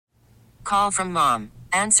Call from mom.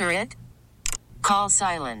 Answer it. Call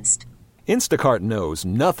silenced. Instacart knows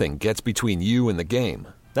nothing gets between you and the game.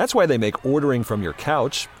 That's why they make ordering from your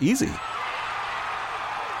couch easy.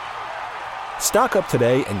 Stock up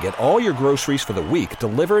today and get all your groceries for the week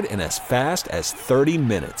delivered in as fast as 30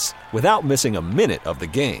 minutes without missing a minute of the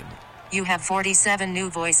game. You have 47 new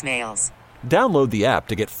voicemails. Download the app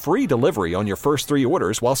to get free delivery on your first 3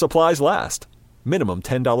 orders while supplies last. Minimum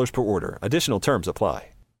 $10 per order. Additional terms apply.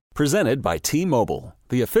 Presented by T-Mobile,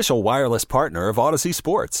 the official wireless partner of Odyssey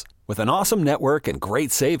Sports. With an awesome network and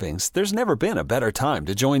great savings, there's never been a better time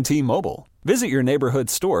to join T-Mobile. Visit your neighborhood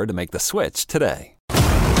store to make the switch today.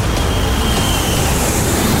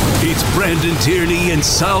 It's Brandon Tierney and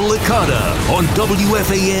Sal Licata on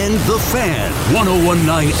WFAN The Fan,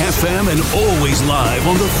 101.9 FM, and always live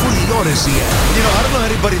on the free Odyssey app. You know, I don't know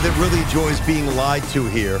anybody that really enjoys being lied to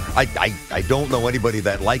here. I don't know anybody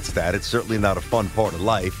that likes that. It's certainly not a fun part of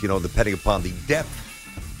life, you know, depending upon the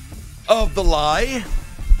depth of the lie.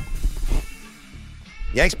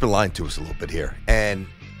 Yanks been lying to us a little bit here, and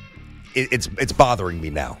it's bothering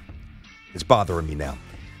me now. It's bothering me now.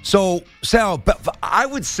 So, Sal, I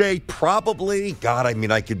would say probably, God, I mean,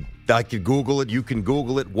 I could Google it. You can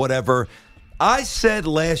Google it, whatever. I said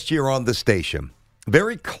last year on the station,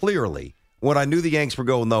 very clearly, when I knew the Yanks were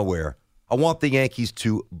going nowhere, I want the Yankees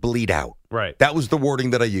to bleed out. Right. That was the wording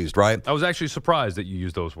that I used, right? I was actually surprised that you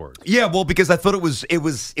used those words. Yeah, well, because I thought it was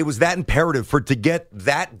that imperative for it to get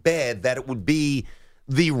that bad that it would be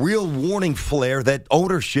the real warning flare that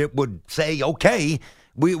ownership would say, okay,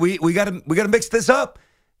 we got to mix this up.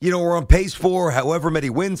 You know, we're on pace for however many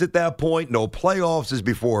wins at that point. No playoffs is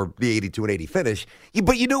before the 82-80 finish.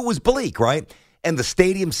 But you knew it was bleak, right? And the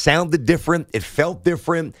stadium sounded different. It felt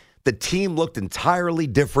different. The team looked entirely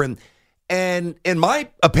different. And in my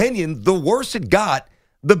opinion, the worse it got,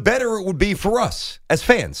 the better it would be for us as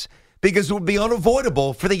fans. Because it would be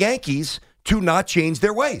unavoidable for the Yankees to not change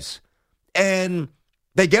their ways. And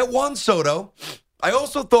they get Juan Soto. I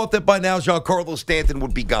also thought that by now Giancarlo Stanton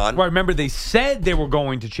would be gone. Right, remember they said they were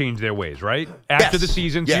going to change their ways, right? After the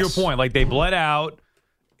season, to your point, like they bled out.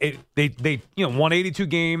 They won 82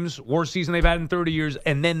 games, worst season they've had in 30 years,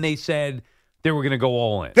 and then they said they were going to go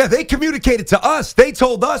all in. Yeah, they communicated to us. They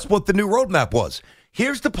told us what the new roadmap was.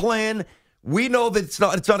 Here's the plan. We know that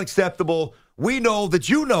it's unacceptable. We know that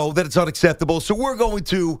you know that it's unacceptable. So we're going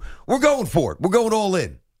for it. We're going all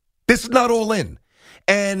in. This is not all in.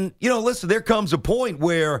 And, you know, listen, there comes a point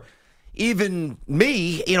where even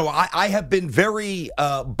me, you know, I have been very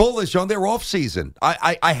bullish on their offseason.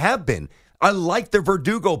 I have been. I like the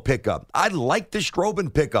Verdugo pickup. I like the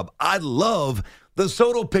Strobin pickup. I love the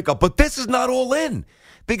Soto pickup. But this is not all in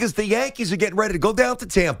because the Yankees are getting ready to go down to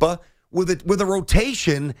Tampa with a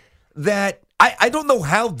rotation that I don't know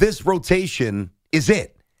how this rotation is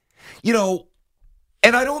it. You know,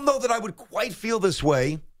 and I don't know that I would quite feel this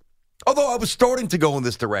way. Although I was starting to go in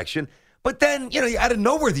this direction. But then, you know, out of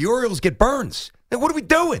nowhere, the Orioles get Burns. Then what are we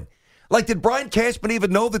doing? Like, did Brian Cashman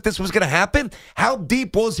even know that this was going to happen? How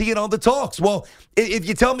deep was he in on the talks? Well, if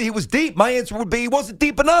you tell me he was deep, my answer would be he wasn't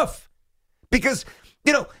deep enough. Because,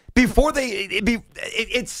 you know, before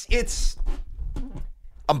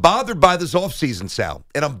I'm bothered by this offseason, Sal.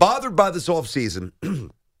 And I'm bothered by this offseason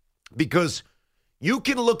because you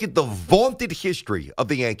can look at the vaunted history of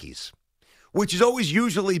the Yankees, which has always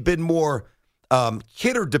usually been more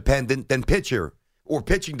hitter-dependent than pitcher or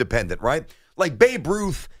pitching-dependent, right? Like Babe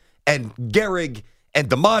Ruth and Gehrig and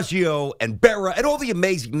DiMaggio and Berra and all the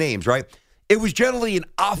amazing names, right? It was generally an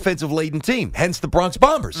offensive-laden team, hence the Bronx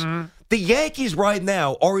Bombers. Mm-hmm. The Yankees right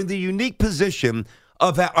now are in the unique position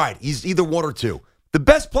of, all right, he's either one or two. The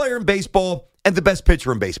best player in baseball and the best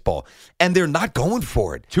pitcher in baseball. And they're not going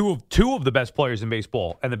for it. Two of the best players in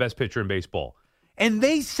baseball and the best pitcher in baseball. And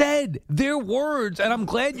they said their words, and I'm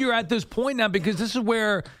glad you're at this point now because this is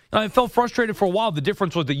where I felt frustrated for a while. The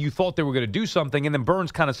difference was that you thought they were going to do something, and then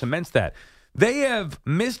Burns kind of cements that. They have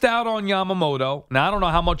missed out on Yamamoto. Now, I don't know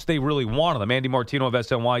how much they really wanted him. Andy Martino of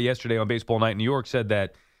SNY yesterday on Baseball Night in New York said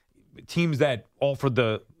that teams that offered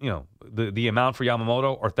the amount for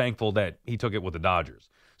Yamamoto are thankful that he took it with the Dodgers.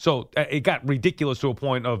 So it got ridiculous to a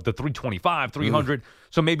point of the 325, 300.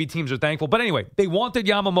 So maybe teams are thankful. But anyway, they wanted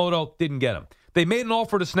Yamamoto, didn't get him. They made an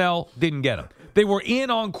offer to Snell, didn't get him. They were in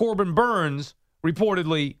on Corbin Burns,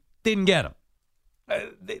 reportedly, didn't get him.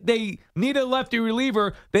 They needed a lefty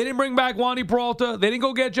reliever. They didn't bring back Wandy Peralta. They didn't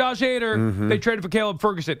go get Josh Hader. Mm-hmm. They traded for Caleb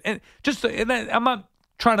Ferguson. And then I'm not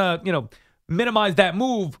trying to, minimize that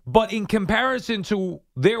move, but in comparison to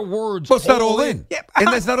their words, well, it's not all in. Yeah, and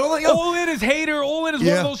that's not all in. All in is Hader. All in is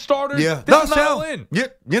one of those starters. Yeah. This is not all in.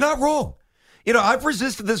 You're not wrong. I've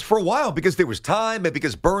resisted this for a while because there was time and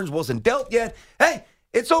because Burns wasn't dealt yet. Hey,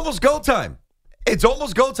 it's almost go time. It's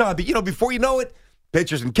almost go time. But, before you know it,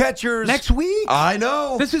 pitchers and catchers. Next week. I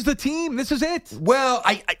know. This is the team. This is it. Well,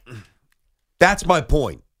 that's my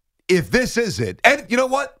point. If this is it, and you know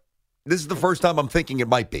what? This is the first time I'm thinking it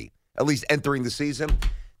might be, at least entering the season,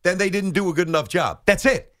 then they didn't do a good enough job. That's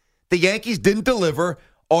it. The Yankees didn't deliver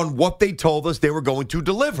on what they told us they were going to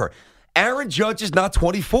deliver. Aaron Judge is not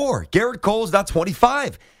 24. Garrett Cole is not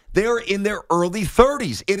 25. They're in their early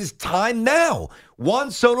 30s. It is time now. Juan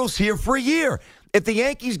Soto's here for a year. If the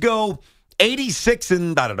Yankees go 86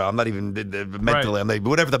 and, I don't know, I'm not even mentally, right.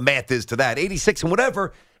 Whatever the math is to that, 86 and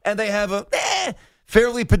whatever, and they have a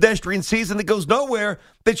fairly pedestrian season that goes nowhere,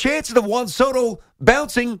 the chances of Juan Soto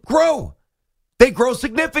bouncing grow. They grow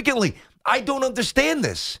significantly. I don't understand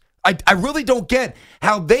this. I really don't get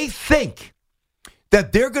how they think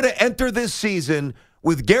that they're going to enter this season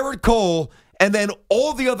with Garrett Cole and then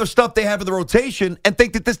all the other stuff they have in the rotation and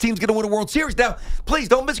think that this team's going to win a World Series. Now, please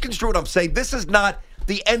don't misconstrue what I'm saying. This is not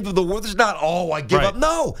the end of the world. This is not, I give up.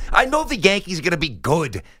 No, I know the Yankees are going to be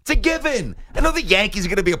good. It's a given. I know the Yankees are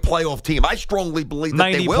going to be a playoff team. I strongly believe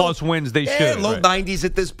that they will. 90-plus wins, they should. Low 90s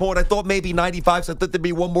at this point. I thought maybe 95, so I thought there'd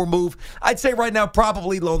be one more move. I'd say right now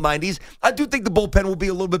probably low 90s. I do think the bullpen will be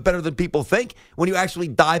a little bit better than people think when you actually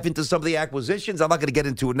dive into some of the acquisitions. I'm not going to get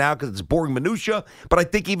into it now because it's boring minutia, but I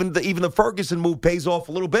think even the Ferguson move pays off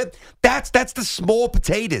a little bit. That's the small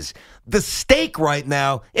potatoes. The steak right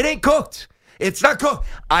now, it ain't cooked. It's not cooked.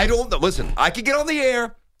 I don't know. Listen, I could get on the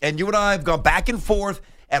air, and you and I have gone back and forth,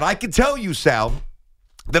 and I can tell you, Sal,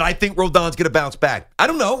 that I think Rodon's going to bounce back. I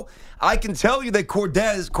don't know. I can tell you that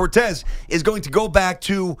Cortez is going to go back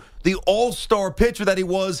to the all-star pitcher that he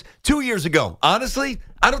was 2 years ago. Honestly,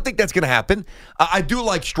 I don't think that's going to happen. I do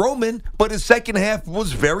like Stroman, but his second half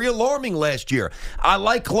was very alarming last year. I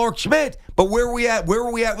like Clark Schmidt, but where are we at? Where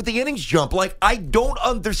are we at with the innings jump? I don't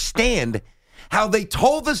understand how they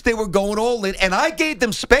told us they were going all in, and I gave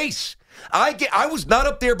them space. I was not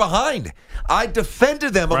up there behind. I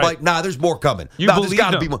defended them. I'm like, nah, there's more coming. There's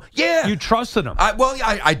got to be more. Yeah. You trusted them.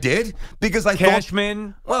 I did because I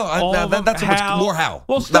Cashman, thought. That's more Hal.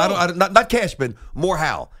 Well, still. Not Cashman, more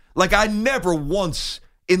Hal. I never once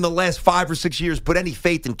in the last 5 or 6 years put any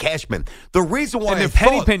faith in Cashman. The reason why they're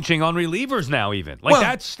penny pinching on relievers now, even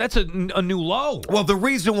that's a new low. Well, the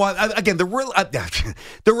reason why again the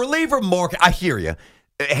reliever market. I hear you.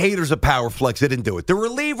 Haters of Power Flex, they didn't do it. The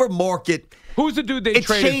reliever market. Who's the dude they traded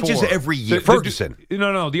for? It changes every year. Ferguson.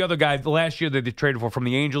 No, the other guy last year that they traded for from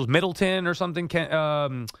the Angels, Middleton or something.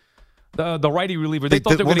 The righty reliever. They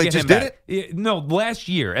thought they were going to get him back. No, last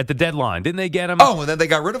year at the deadline. Didn't they get him? Oh, and then they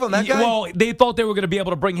got rid of him, that guy? Well, they thought they were going to be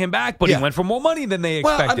able to bring him back, but he went for more money than they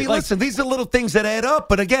expected. Well, I mean, listen, these are little things that add up.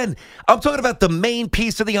 But again, I'm talking about the main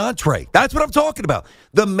piece of the entree. That's what I'm talking about.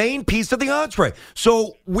 The main piece of the entree.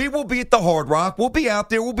 So we will be at the Hard Rock. We'll be out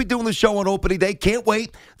there. We'll be doing the show on opening day. Can't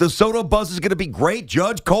wait. The Soto buzz is going to be great.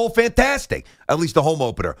 Judge, Cole, fantastic. At least the home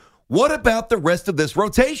opener. What about the rest of this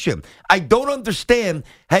rotation? I don't understand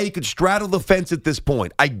how you could straddle the fence at this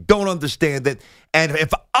point. I don't understand it. And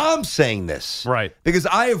if I'm saying this, right, because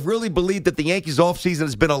I have really believed that the Yankees offseason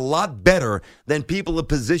has been a lot better than people have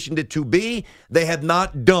positioned it to be, they have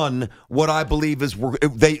not done what I believe is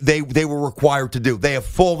they were required to do. They have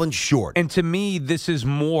fallen short. And to me, this is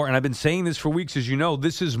more, and I've been saying this for weeks, as you know,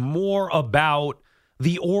 this is more about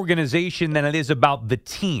the organization than it is about the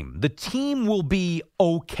team. The team will be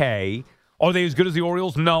okay. Are they as good as the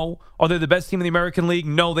Orioles? No. Are they the best team in the American League?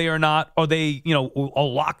 No, they are not. Are they, a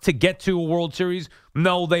lock to get to a World Series?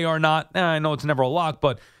 No, they are not. I know it's never a lock,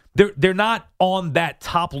 but they're not on that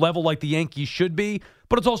top level like the Yankees should be.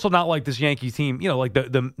 But it's also not like this Yankees team, like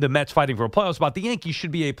the Mets fighting for a playoff spot. The Yankees should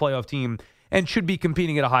be a playoff team and should be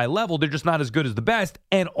competing at a high level. They're just not as good as the best.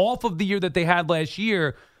 And off of the year that they had last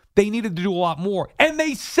year, they needed to do a lot more. And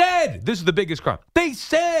they said, this is the biggest crime, they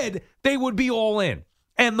said they would be all in.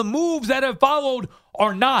 And the moves that have followed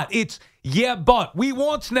are not. It's, but we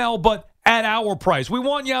want Snell, but at our price. We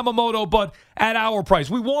want Yamamoto, but at our price.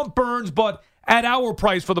 We want Burns, but at our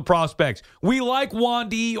price for the prospects. We like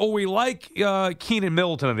Wandy, or we like Keenan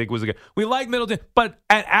Middleton, I think was the guy. We like Middleton, but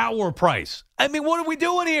at our price. I mean, what are we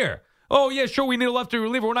doing here? Oh, yeah, sure, we need a lefty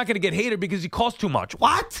reliever. We're not going to get Hader because he costs too much.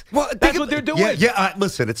 What? Well, that's what they're doing. Yeah.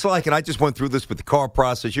 Listen, it's like, and I just went through this with the car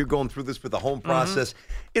process. You're going through this with the home process.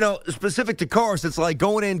 Specific to cars, it's like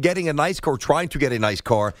going in, getting a nice car, trying to get a nice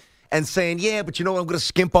car, and saying, yeah, but you know what, I'm going to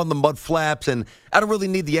skimp on the mud flaps, and I don't really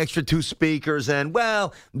need the extra 2 speakers, and,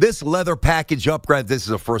 well, this leather package upgrade, this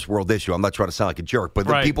is a first world issue. I'm not trying to sound like a jerk, but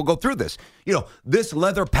Right. people go through this. You know, this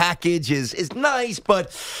leather package is nice,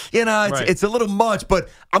 but, you know, it's a little much, but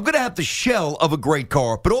I'm going to have the shell of a great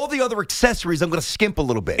car, but all the other accessories, I'm going to skimp a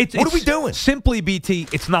little bit. What are we doing? Simply, BT,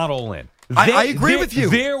 it's not all in. I agree with you.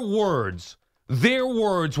 Their words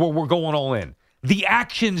were we're going all in. The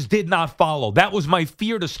actions did not follow. That was my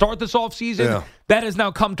fear to start this offseason. Yeah. That has now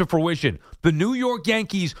come to fruition. The New York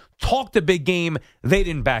Yankees talked a big game. They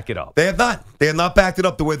didn't back it up. They have not. They have not backed it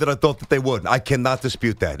up the way that I thought that they would. I cannot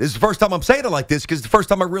dispute that. This is the first time I'm saying it like this because it's the first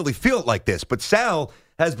time I really feel it like this. But Sal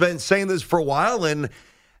has been saying this for a while, and,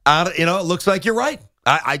 you know, it looks like you're right.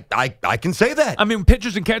 I can say that. I mean,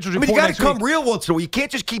 pitchers and catchers. I mean, you got to come real once in a while. You can't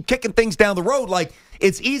just keep kicking things down the road. Like,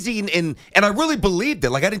 it's easy, and I really believed it.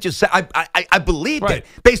 Like, I didn't just say, I believed it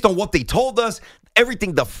based on what they told us,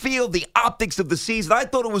 everything, the field, the optics of the season. I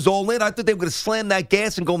thought it was all in. I thought they were going to slam that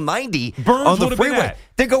gas and go 90 on the freeway.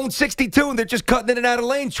 They're going 62, and they're just cutting in and out of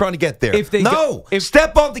lanes trying to get there.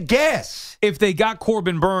 Step on the gas. If they got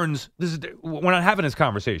Corbin Burns, we're not having this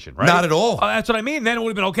conversation, right? Not at all. That's what I mean. Then it would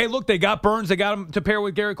have been, okay, look, they got Burns. They got him to pair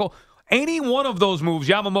with Garrett Cole. Any one of those moves,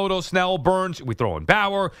 Yamamoto, Snell, Burns, we throw in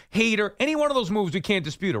Bauer, Hader, any one of those moves, we can't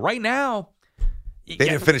dispute it. Right now, they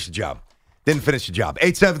didn't finish the job.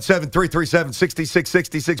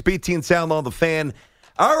 877-337-6666, BT and Sound on the Fan.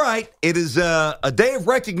 All right, it is a day of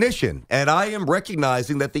recognition, and I am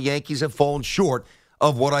recognizing that the Yankees have fallen short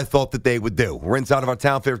of what I thought that they would do. We're inside of our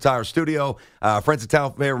Town Fair Tire studio. Friends of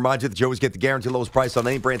Town Fair remind you that you always get the guaranteed lowest price on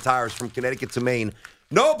any brand tires from Connecticut to Maine.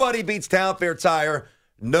 Nobody beats Town Fair Tire.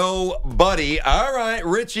 Nobody. All right,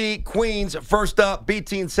 Richie, Queens, first up,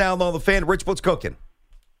 BT and Sound on the Fan. Rich, what's cooking?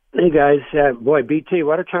 Hey, guys. Boy, BT,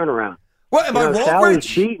 what a turnaround. What, am I wrong, Sal Rich? is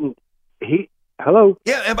cheating. Hello?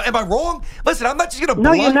 Yeah, am I wrong? Listen, I'm not just going to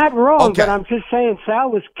No, you're not wrong, Okay. but I'm just saying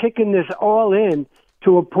Sal was kicking this all in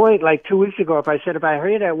to a point like 2 weeks ago. If I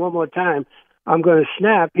hear that one more time, I'm going to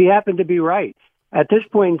snap. He happened to be right. At this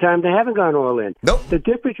point in time, they haven't gone all in. Nope. The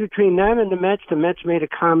difference between them and the Mets made a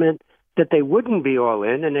comment that they wouldn't be all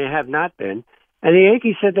in, and they have not been. And the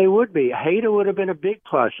Yankees said they would be. Hader would have been a big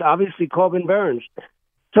plus. Obviously, Corbin Burns.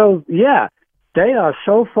 So, yeah, they are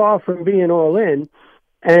so far from being all in.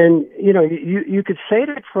 And, you know, you could say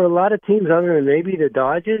that for a lot of teams other than maybe the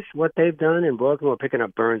Dodgers, what they've done in Baltimore, picking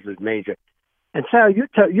up Burns was major. And Sal, you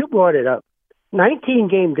brought it up.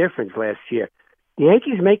 19-game difference last year. The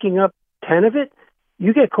Yankees making up 10 of it.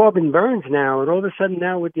 You get Corbin Burns now, and all of a sudden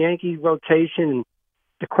now with the Yankees rotation and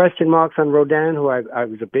the question marks on Rodin, who I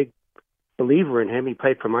was a big believer in him. He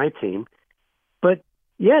played for my team. But,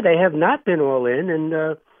 yeah, they have not been all in.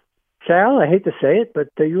 And, Sal, I hate to say it, but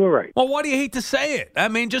you were right. Well, why do you hate to say it? I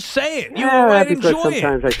mean, just say it. Because enjoy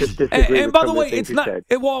sometimes it. I just disagree and with by some the of way, things it's you not. said.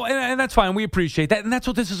 And that's fine. We appreciate that, and that's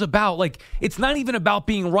what this is about. Like, it's not even about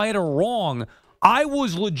being right or wrong. I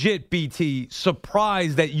was legit, BT,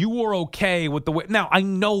 surprised that you were okay with the way. Now, I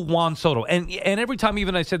know Juan Soto, and every time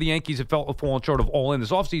even I said the Yankees have fallen short of all in this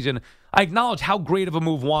offseason, I acknowledge how great of a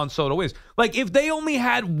move Juan Soto is. Like, if they only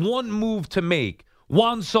had one move to make,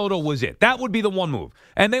 Juan Soto was it. That would be the one move.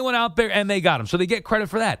 And they went out there and they got him. So they get credit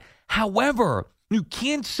for that. However, you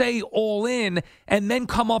can't say all in and then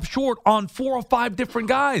come up short on 4 or 5 different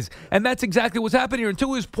guys. And that's exactly what's happening here. And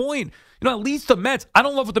to his point, you know, at least the Mets, I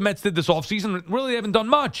don't love what the Mets did this offseason. Really, they haven't done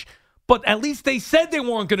much. But at least they said they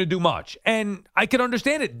weren't going to do much. And I can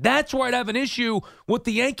understand it. That's where I'd have an issue with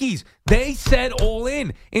the Yankees. They said all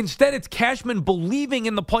in. Instead, it's Cashman believing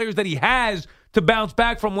in the players that he has to bounce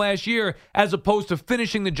back from last year as opposed to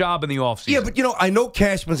finishing the job in the offseason. Yeah, but, you know, I know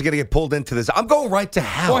Cashman's going to get pulled into this. I'm going right to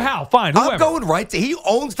Hal. Or Hal, fine, whoever. I'm going right to – he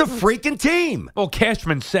owns the freaking team. Well,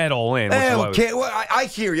 Cashman said all in. Okay, well, I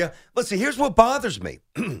hear you. Listen, here's what bothers me.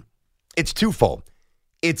 It's twofold.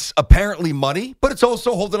 It's apparently money, but it's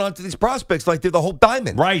also holding on to these prospects like they're the whole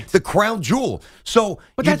diamond. Right. The crown jewel. So,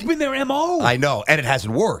 but that's been their MO. I know, and it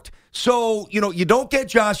hasn't worked. So, you know, you don't get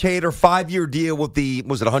Josh Hader, 5-year deal with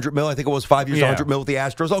was it $100 million? I think it was 5 years, $100 million with the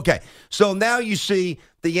Astros. Okay. So now you see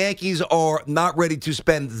the Yankees are not ready to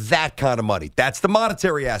spend that kind of money. That's the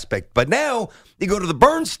monetary aspect. But now you go to the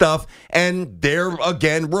Burns stuff, and they're,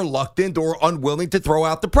 again, reluctant or unwilling to throw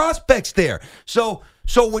out the prospects there. So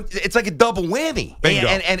when, it's like a double whammy. Bingo.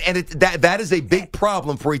 And that is a big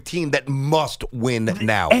problem for a team that must win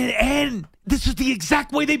now. And this is the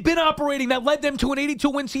exact way they've been operating. That led them to an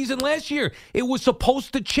 82-win season last year. It was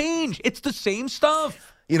supposed to change. It's the same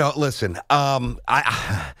stuff. You know, listen,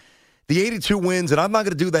 the The 82 wins, and I'm not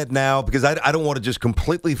going to do that now because I don't want to just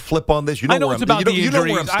completely flip on this. You know, I know where it's I'm, about you know, the you know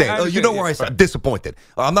where I'm injuries. standing. You know where I'm disappointed.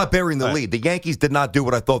 I'm not burying the lead. The Yankees did not do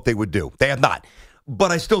what I thought they would do. They have not.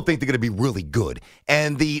 But I still think they're going to be really good.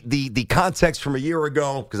 And the context from a year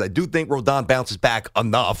ago, because I do think Rodon bounces back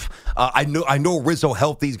enough. I know Rizzo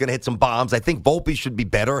healthy is going to hit some bombs. I think Volpe should be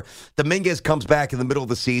better. Dominguez comes back in the middle of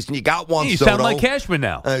the season. You got Juan You Soto. sound like Cashman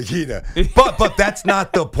now. But that's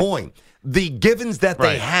not the point. The givens that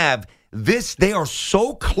they have, they are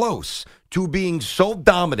so close to being so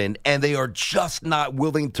dominant, and they are just not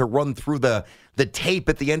willing to run through the tape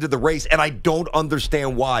at the end of the race, and I don't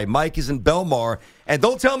understand why. Mike is in Belmar, and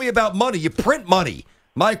don't tell me about money. You print money.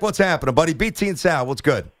 Mike, what's happening, buddy? BT and Sal, what's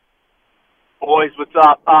good? Boys, what's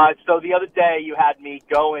up? So the other day you had me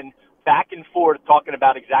going back and forth talking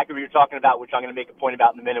about exactly what you're talking about, which I'm going to make a point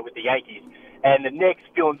about in a minute with the Yankees. And the Knicks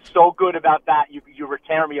feeling so good about that, you were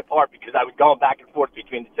tearing me apart because I was going back and forth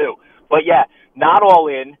between the two. But, yeah, not all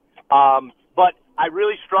in. But I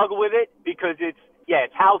really struggle with it because it's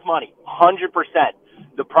Hal's money, 100%.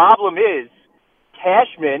 The problem is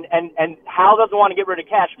Cashman, and Hal doesn't want to get rid of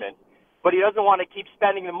Cashman, but he doesn't want to keep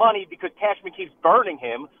spending the money because Cashman keeps burning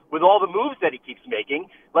him with all the moves that he keeps making.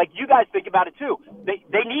 Like, you guys think about it, too.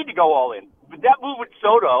 They need to go all in. But that move with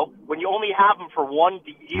Soto, when you only have him for 1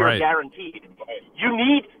 year guaranteed, you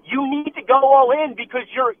need to go all in because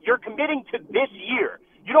you're committing to this year.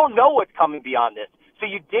 You don't know what's coming beyond this. So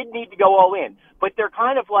you did need to go all in. But they're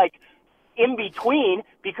kind of like in between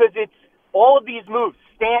because it's all of these moves.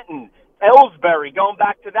 Stanton, Ellsbury, going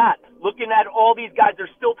back to that. Looking at all these guys, they're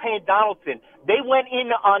still paying Donaldson. They went in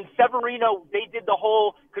on Severino. They did the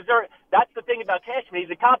whole – because that's the thing about Cashman. He's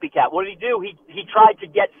a copycat. What did he do? He tried to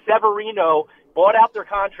get Severino, bought out their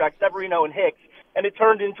contract, Severino and Hicks, and it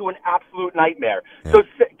turned into an absolute nightmare. Yeah. So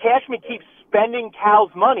Cashman keeps spending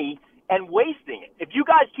Cal's money and wasting it. If you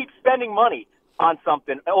guys keep spending money on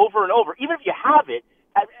something over and over, even if you have it,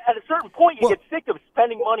 at a certain point, you get sick of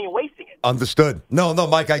spending money and wasting it. Understood. No,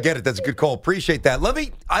 Mike, I get it. That's a good call. Appreciate that.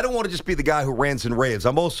 I don't want to just be the guy who rants and raves.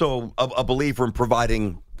 I'm also a believer in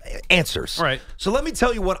providing answers. Right. So let me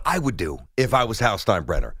tell you what I would do if I was Hal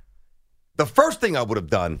Steinbrenner. The first thing I would have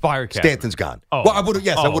done, fire Cashman. Stanton's gone. Oh. Well, I would have.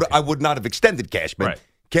 Yes, okay. I would not have extended Cashman. Right.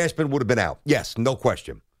 Cashman would have been out. Yes, no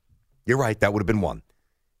question. You're right. That would have been one.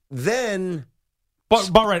 Then. But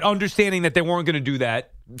right, understanding that they weren't going to do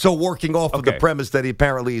that. So working off of the premise that he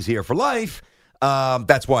apparently is here for life,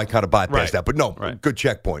 that's why I kind of bypassed that. But no, good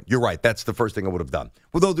checkpoint. You're right. That's the first thing I would have done.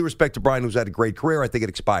 With all due respect to Brian, who's had a great career, I think it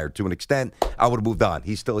expired to an extent. I would have moved on.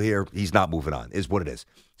 He's still here. He's not moving on, is what it is.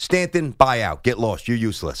 Stanton, buy out. Get lost. You're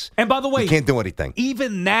useless. And by the way, you can't do anything.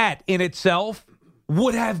 Even that in itself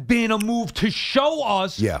would have been a move to show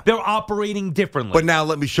us they're operating differently. But now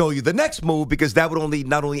let me show you the next move because that would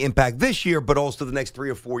not only impact this year, but also the next 3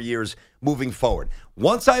 or 4 years moving forward.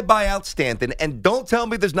 Once I buy out Stanton, and don't tell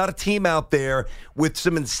me there's not a team out there with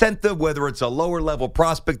some incentive, whether it's a lower-level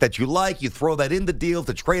prospect that you like, you throw that in the deal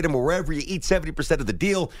to trade him wherever, you eat 70% of the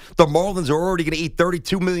deal. The Marlins are already going to eat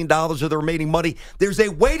 $32 million of the remaining money. There's a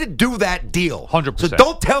way to do that deal. 100%. So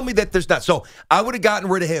don't tell me that there's not. So I would have gotten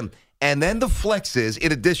rid of him. And then the flexes,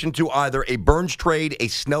 in addition to either a Burns trade, a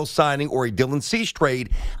Snell signing, or a Dylan Cease trade,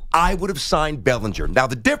 I would have signed Bellinger. Now,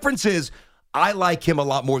 the difference is I like him a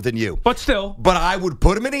lot more than you. But still. But I would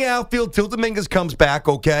put him in the outfield till Dominguez comes back,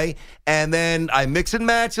 okay? And then I mix and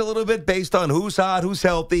match a little bit based on who's hot, who's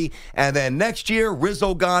healthy. And then next year,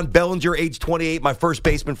 Rizzo gone, Bellinger, age 28, my first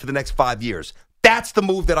baseman for the next 5 years. That's the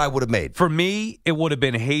move that I would have made. For me, it would have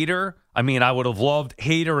been Hader. I mean, I would have loved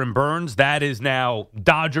Hader and Burns. That is now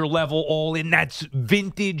Dodger level all in. That's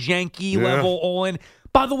vintage Yankee level all in.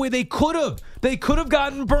 By the way, they could have. They could have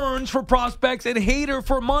gotten Burns for prospects and Hader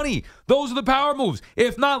for money. Those are the power moves.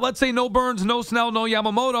 If not, let's say no Burns, no Snell, no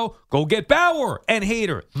Yamamoto. Go get Bauer and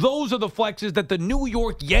Hader. Those are the flexes that the New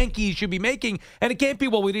York Yankees should be making. And it can't be,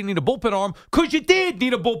 well, we didn't need a bullpen arm, because you did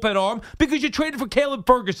need a bullpen arm because you traded for Caleb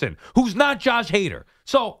Ferguson, who's not Josh Hader.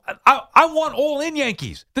 So I want all-in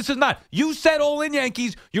Yankees. This is not. You said all-in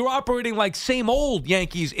Yankees. You're operating like same old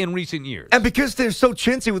Yankees in recent years. And because they're so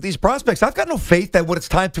chintzy with these prospects, I've got no faith that when it's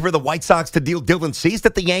time for the White Sox to deal Dylan Cease,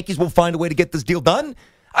 that the Yankees will find a way to get this deal done.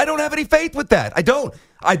 I don't have any faith with that. I don't.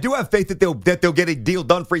 I do have faith that they'll get a deal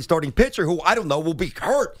done for a starting pitcher who, I don't know, will be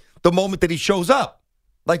hurt the moment that he shows up.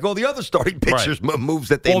 Like all the other starting pitchers moves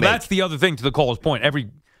that they make. Well, that's the other thing to the caller's point. Every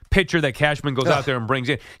pitcher that Cashman goes out there and brings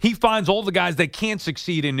in. He finds all the guys that can't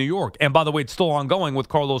succeed in New York. And by the way, it's still ongoing with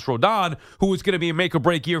Carlos Rodon, who is going to be a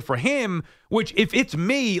make-or-break year for him, which if it's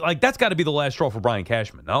me, like that's got to be the last straw for Brian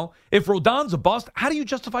Cashman, no? If Rodon's a bust, how do you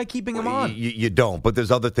justify keeping him on? You don't, but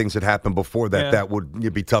there's other things that happened before that that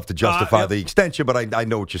would be tough to justify the extension, but I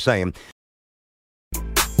know what you're saying.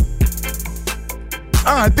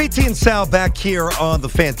 All right, BT and Sal back here on the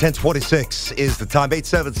Fan. 10:26 is the time.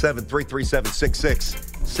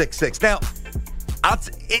 877-337-6666. Now,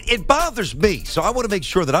 it bothers me, so I want to make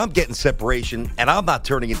sure that I'm getting separation and I'm not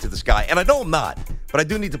turning into this guy. And I know I'm not, but I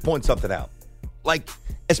do need to point something out. Like,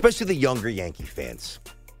 especially the younger Yankee fans.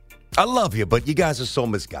 I love you, but you guys are so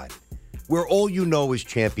misguided. Where all you know is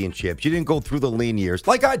championships. You didn't go through the lean years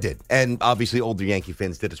like I did, and obviously older Yankee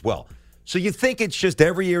fans did as well. So you think it's just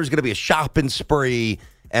every year is going to be a shopping spree,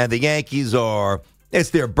 and the Yankees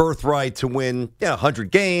it's their birthright to win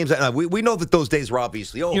 100 games. And we know that those days were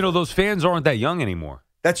obviously over. You know, those fans aren't that young anymore.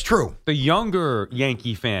 That's true. The younger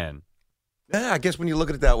Yankee fan. Yeah, I guess when you look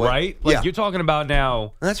at it that way. Right? Like you're talking about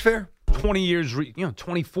now. That's fair. 20 years,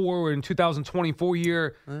 24 in 2024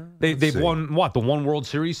 year. They've won, what, the one World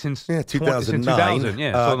Series since 2009. Since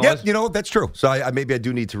 2000. That's true. So maybe I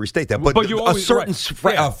do need to restate that. But you a always, certain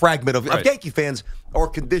fragment of Yankee fans are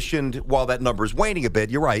conditioned, while that number is waning a bit,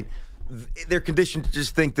 you're right, they're conditioned to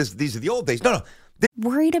just think these are the old days. No.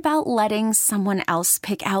 Worried about letting someone else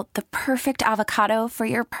pick out the perfect avocado for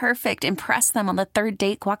your perfect impress them on the third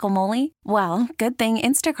date guacamole? Well, good thing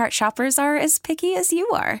Instacart shoppers are as picky as you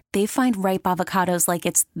are. They find ripe avocados like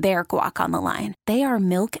it's their guac on the line. They are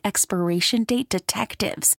milk expiration date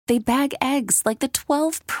detectives. They bag eggs like the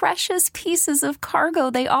 12 precious pieces of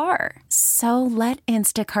cargo they are. So let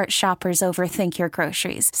Instacart shoppers overthink your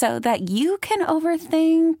groceries so that you can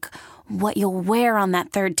overthink what you'll wear on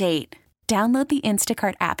that third date. Download the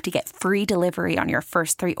Instacart app to get free delivery on your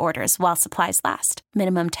first 3 orders while supplies last.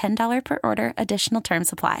 Minimum $10 per order. Additional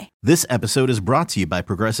terms apply. This episode is brought to you by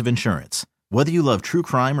Progressive Insurance. Whether you love true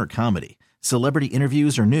crime or comedy, celebrity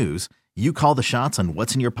interviews or news, you call the shots on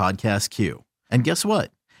what's in your podcast queue. And guess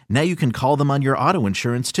what? Now you can call them on your auto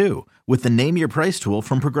insurance too with the Name Your Price tool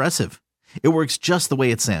from Progressive. It works just the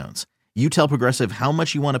way it sounds. You tell Progressive how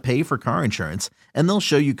much you want to pay for car insurance, and they'll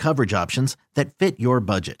show you coverage options that fit your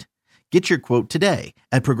budget. Get your quote today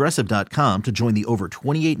at Progressive.com to join the over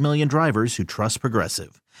 28 million drivers who trust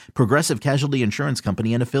Progressive. Progressive Casualty Insurance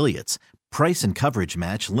Company and Affiliates. Price and coverage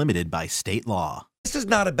match limited by state law. This is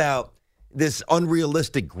not about this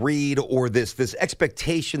unrealistic greed or this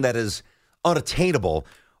expectation that is unattainable.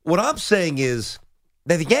 What I'm saying is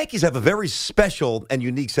that the Yankees have a very special and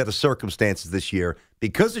unique set of circumstances this year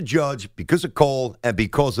because of Judge, because of Cole, and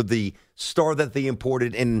because of the star that they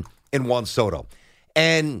imported in Juan Soto.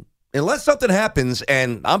 And unless something happens,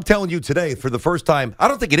 and I'm telling you today for the first time, I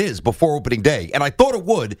don't think it is before opening day, and I thought it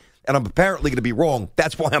would, and I'm apparently going to be wrong.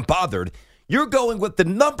 That's why I'm bothered. You're going with the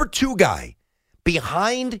number 2 guy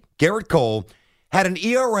behind Garrett Cole, had an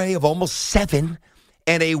ERA of almost 7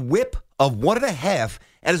 and a whip of 1.5.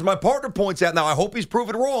 And as my partner points out, now I hope he's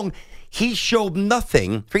proven wrong, he showed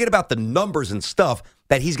nothing, forget about the numbers and stuff,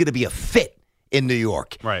 that he's going to be a fit in New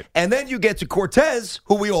York. Right. And then you get to Cortez,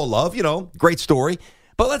 who we all love, great story.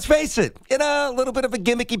 But let's face it, a little bit of a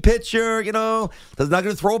gimmicky pitcher, he's not going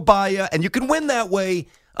to throw it by you. And you can win that way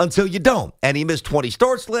until you don't. And he missed 20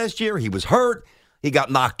 starts last year. He was hurt. He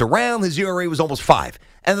got knocked around. His ERA was almost 5.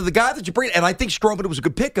 And then the guy that you bring, and I think Stroman was a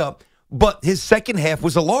good pickup, but his second half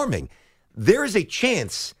was alarming. There is a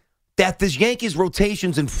chance that this Yankees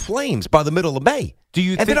rotation's in flames by the middle of May.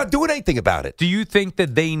 They're not doing anything about it. Do you think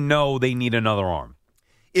that they know they need another arm?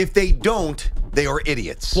 If they don't, they are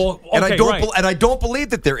idiots. Well, okay, and I don't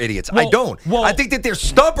believe that they're idiots. I don't. I think that they're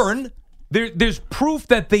stubborn. There's proof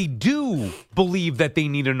that they do believe that they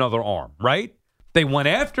need another arm, right? They went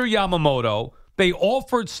after Yamamoto. They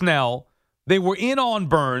offered Snell. They were in on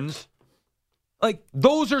Burns. Like,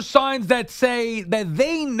 those are signs that say that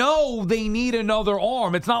they know they need another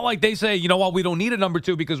arm. It's not like they say, you know what, we don't need a number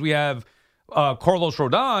 2 because we have Carlos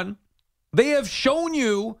Rodon. They have shown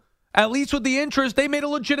you, at least with the interest, they made a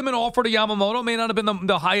legitimate offer to Yamamoto. It may not have been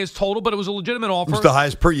the highest total, but it was a legitimate offer. It was the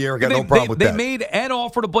highest per year. I got no problem with that. They made an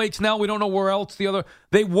offer to Blake Snell. We don't know where else the other.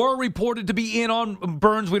 They were reported to be in on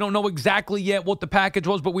Burns. We don't know exactly yet what the package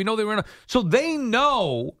was, but we know they were in. So they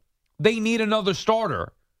know they need another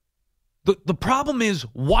starter. The problem is,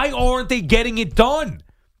 why aren't they getting it done?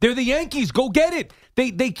 They're the Yankees. Go get it.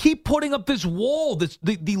 They keep putting up this wall,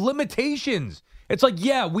 the limitations. It's like,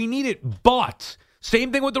 yeah, we need it, but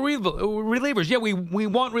same thing with the relievers. Yeah, we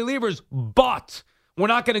want relievers, but we're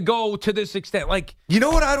not going to go to this extent. Like, you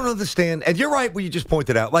know what I don't understand? And you're right what you just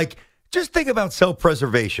pointed out. Like, Just think about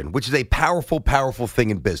self-preservation, which is a powerful, powerful thing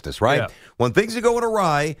in business, right? Yeah. When things are going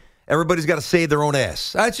awry, everybody's got to save their own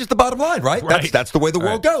ass. That's just the bottom line, right? That's the way the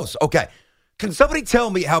world goes. Okay. Can somebody tell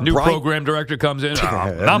me how New Brian... program director comes in.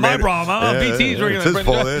 Not my problem. BT's ringing. It's his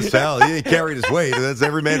fault. It's Sal. He carried his weight. That's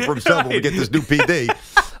every man for himself when we get this new PD.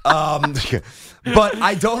 But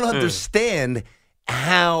I don't understand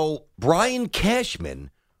how Brian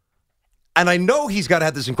Cashman, and I know he's got to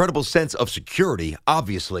have this incredible sense of security,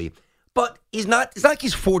 obviously, but it's not like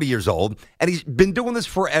he's 40 years old, and he's been doing this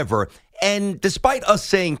forever. And despite us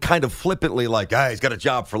saying kind of flippantly, like, he's got a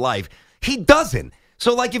job for life, he doesn't.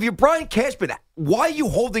 So, like, if you're Brian Cashman, why are you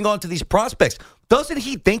holding on to these prospects? Doesn't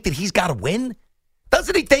he think that he's got to win?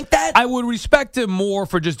 Doesn't he think that? I would respect him more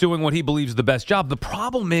for just doing what he believes is the best job. The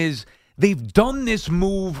problem is they've done this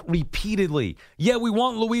move repeatedly. Yeah, we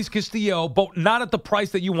want Luis Castillo, but not at the price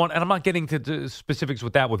that you want. And I'm not getting to specifics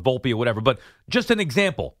with that, with Volpe or whatever, but just an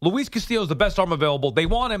example. Luis Castillo is the best arm available. They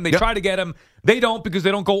want him. They try to get him. They don't because they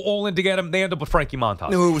don't go all in to get him. They end up with Frankie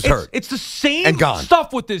Montas. Who was hurt. It's the same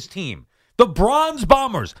stuff with this team. The Bronze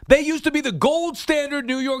Bombers, they used to be the gold standard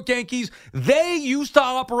New York Yankees. They used to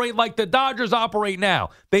operate like the Dodgers operate now.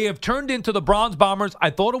 They have turned into the Bronze Bombers. I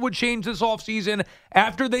thought it would change this offseason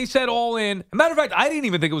after they said all in. Matter of fact, I didn't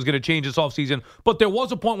even think it was going to change this offseason, but there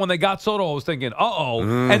was a point when they got Soto, I was thinking,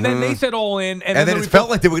 Mm-hmm. And then they said all in. And then it felt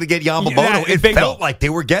like they were going to get Yamamoto. It felt like they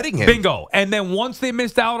were getting him. Bingo. And then once they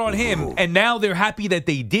missed out on him, and now they're happy that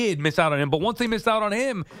they did miss out on him, but once they missed out on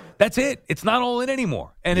him, that's it. It's not all in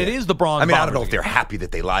anymore. And it is the Bronze Bombers. I don't know if they're happy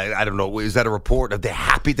that they lied. I don't know. Is that a report? Are they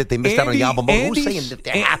happy that they missed out on Yamamoto? Who's saying that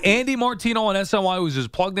they're happy? Andy Martino on SNY, who's as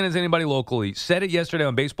plugged in as anybody locally, said it yesterday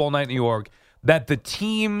on Baseball Night in New York that the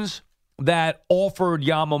teams that offered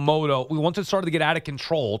Yamamoto, once it started to get out of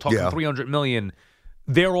control, talking $300 million,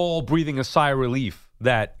 they're all breathing a sigh of relief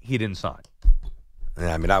that he didn't sign.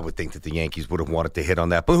 I mean, I would think that the Yankees would have wanted to hit on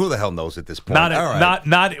that, but who the hell knows at this point?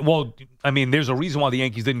 Well, I mean, there's a reason why the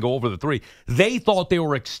Yankees didn't go over the 3. They thought they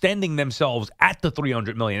were extending themselves at the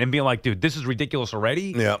 $300 million and being like, dude, this is ridiculous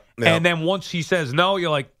already. Yeah. And then once he says no, you're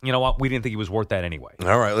like, you know what? We didn't think he was worth that anyway.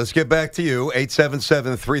 All right, let's get back to you.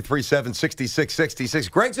 877-337-6666.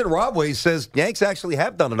 Greg's in Rahway says Yanks actually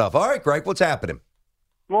have done enough. All right, Greg, what's happening?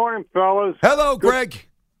 Morning, fellas. Hello, Greg.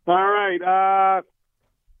 All right.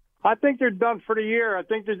 I think they're done for the year. I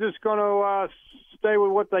think they're just going to stay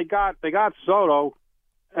with what they got. They got Soto,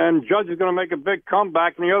 and Judge is going to make a big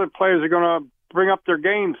comeback, and the other players are going to bring up their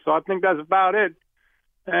games. So I think that's about it.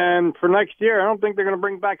 And for next year, I don't think they're going to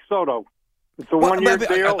bring back Soto. It's a one-year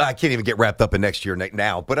deal. I can't even get wrapped up in next year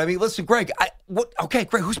now. But, I mean, listen, Greg,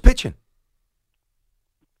 Greg, who's pitching?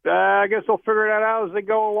 I guess they'll figure that out as they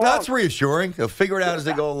go along. That's reassuring. They'll figure it out as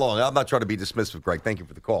they go along. I'm not trying to be dismissive, Greg. Thank you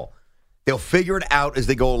for the call. They'll figure it out as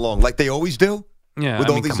they go along, like they always do. Yeah, with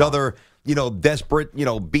all these other, desperate,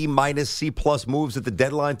 B-, C+ moves at the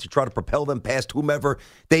deadline to try to propel them past whomever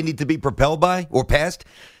they need to be propelled by or past.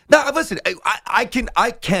 Now, listen, I can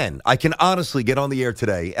honestly get on the air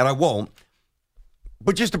today, and I won't.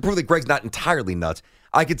 But just to prove that Greg's not entirely nuts,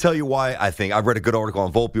 I can tell you why I think. I read a good article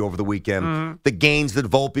on Volpe over the weekend. The gains that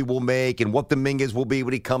Volpe will make and what Dominguez will be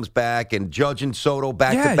when he comes back and Judge and Soto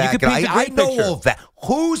back-to-back. I know all of that.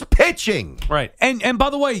 Who's pitching? Right. And by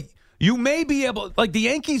the way, you may be able, like the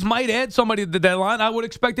Yankees might add somebody to the deadline. I would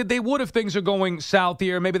expect that they would if things are going south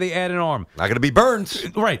here. Maybe they add an arm. Not going to be Burns.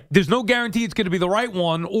 Right. There's no guarantee it's going to be the right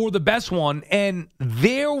one or the best one. And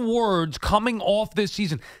their words coming off this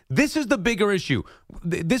season, this is the bigger issue.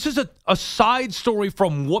 This is a side story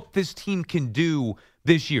from what this team can do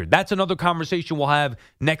this year. That's another conversation we'll have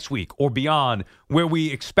next week or beyond where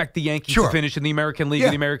we expect the Yankees to finish in the American League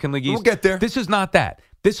and the American League East. We'll get there. This is not that.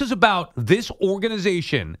 This is about this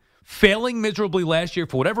organization failing miserably last year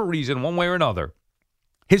for whatever reason, one way or another.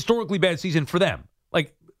 Historically bad season for them.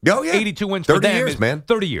 82 wins for them. 30 years, man.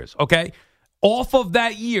 30 years, okay? Off of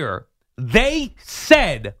that year, they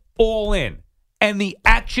said all in, and the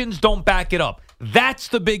actions don't back it up. That's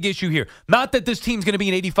the big issue here. Not that this team's going to be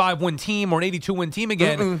an 85-win team or an 82-win team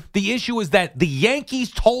again. The issue is that the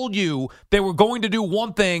Yankees told you they were going to do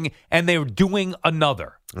one thing, and they were doing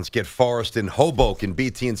another. Let's get Forrest in Hoboken,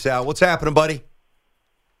 BT and Sal. What's happening, buddy?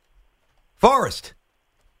 Forrest.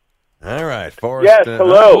 All right, Forrest. Yes,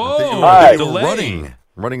 hello. Hi.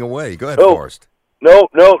 Running away. Go ahead, Forrest. No,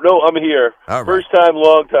 I'm here. All right. First time,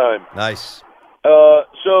 long time. Nice.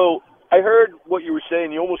 So I heard what you were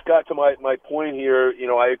saying. You almost got to my point here.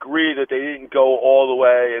 I agree that they didn't go all the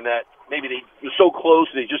way and that maybe they were so close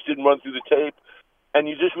they just didn't run through the tape. And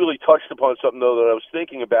you just really touched upon something, though, that I was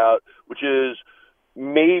thinking about, which is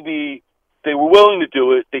maybe they were willing to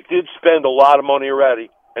do it. They did spend a lot of money already.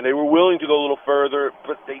 and they were willing to go a little further,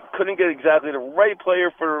 but they couldn't get exactly the right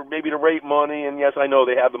player for maybe the right money. And yes, I know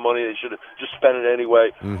they have the money; they should have just spent it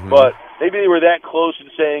anyway. But maybe they were that close to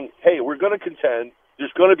saying, "Hey, we're going to contend.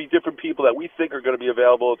 There's going to be different people that we think are going to be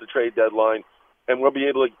available at the trade deadline, and we'll be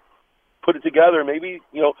able to put it together." Maybe,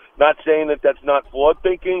 not saying that that's not flawed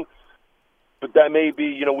thinking, but that may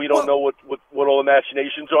be, we don't know what all the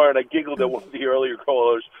machinations are. And I giggled at one of the earlier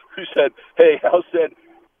callers who said, Hal said,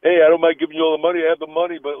 "Hey, I don't mind giving you all the money. I have the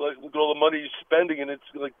money, but look at all the money you're spending, and it's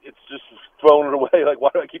just throwing it away. Like, why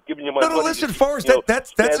do I keep giving you my money?" No, listen, Forrest,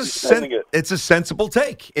 that's it's a sensible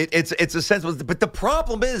take. It's a sensible. But the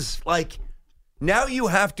problem is, now you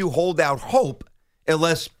have to hold out hope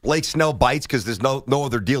unless Blake Snell bites because there's no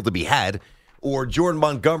other deal to be had. Or Jordan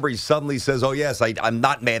Montgomery suddenly says, "Oh, yes, I'm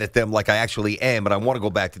not mad at them like I actually am, and I want to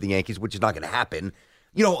go back to the Yankees," which is not going to happen.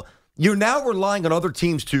 You're now relying on other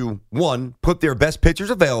teams to, one, put their best pitchers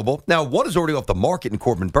available. Now, one is already off the market in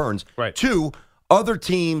Corbin Burns. Right. Two, other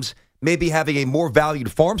teams maybe having a more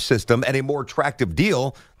valued farm system and a more attractive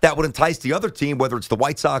deal that would entice the other team, whether it's the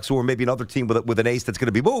White Sox or maybe another team with an ace that's going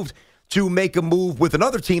to be moved, to make a move with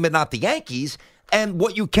another team and not the Yankees. And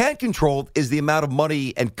what you can't control is the amount of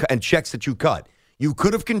money and checks that you cut. You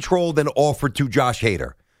could have controlled and offered to Josh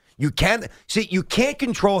Hader. You can't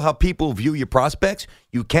control how people view your prospects.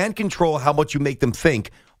 You can control how much you make them think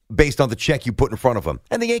based on the check you put in front of them.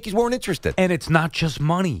 And the Yankees weren't interested. And it's not just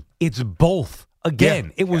money. It's both.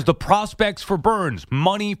 Again, it was the prospects for Burns,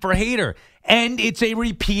 money for Hader. And it's a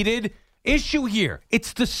repeated issue here.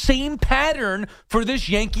 It's the same pattern for this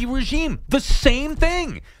Yankee regime. The same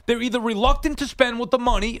thing. They're either reluctant to spend with the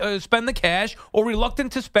money, spend the cash, or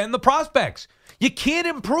reluctant to spend the prospects. You can't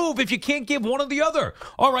improve if you can't give one or the other.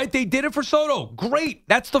 All right, they did it for Soto. Great.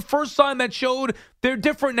 That's the first sign that showed they're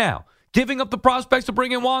different now. Giving up the prospects to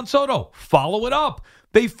bring in Juan Soto. Follow it up.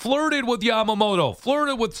 They flirted with Yamamoto,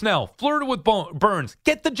 flirted with Snell, flirted with Burns.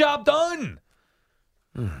 Get the job done.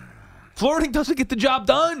 Flirting doesn't get the job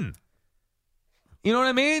done. You know what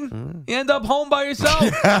I mean? You end up home by yourself.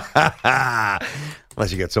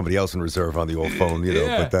 Unless you get somebody else in reserve on the old phone,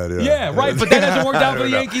 Yeah. But that, yeah, right. But that hasn't worked out for the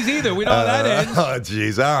Yankees either. We know how that ends. Oh,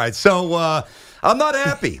 jeez. All right. So I'm not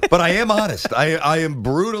happy, but I am honest. I am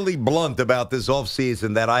brutally blunt about this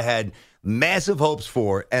offseason that I had massive hopes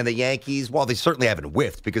for. And the Yankees, while they certainly haven't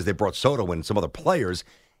whiffed because they brought Soto in and some other players,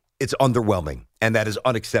 it's underwhelming. And that is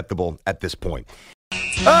unacceptable at this point.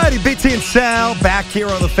 All righty, BT and Sal back here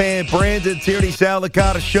on the Fan. Brandon Tierney, Sal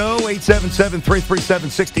Licata Show.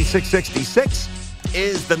 877-337-6666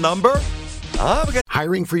 is the number.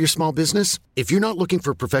 Hiring for your small business? If you're not looking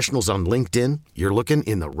for professionals on LinkedIn, you're looking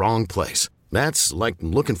in the wrong place. That's like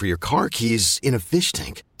looking for your car keys in a fish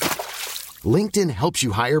tank. LinkedIn helps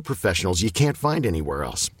you hire professionals you can't find anywhere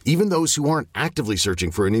else, even those who aren't actively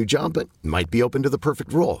searching for a new job but might be open to the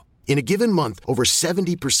perfect role. In a given month, over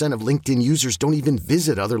 70% of LinkedIn users don't even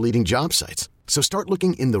visit other leading job sites. So start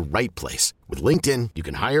looking in the right place. With LinkedIn, you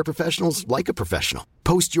can hire professionals like a professional.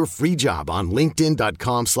 Post your free job on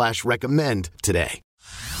linkedin.com/recommend today.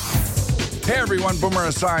 Hey everyone, Boomer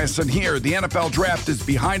Esiason here. The NFL Draft is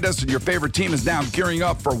behind us and your favorite team is now gearing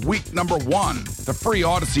up for week number 1. The free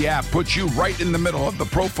Odyssey app puts you right in the middle of the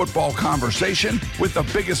pro football conversation with the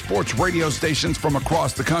biggest sports radio stations from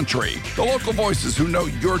across the country. The local voices who know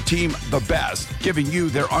your team the best, giving you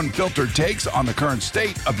their unfiltered takes on the current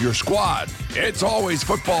state of your squad. It's always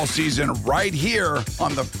football season right here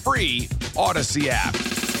on the free Odyssey app.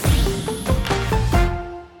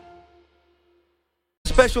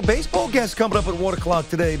 Special baseball guest coming up at 1 o'clock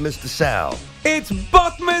today, Mr. Sal. It's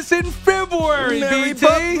Buckmas in February, Merry BT.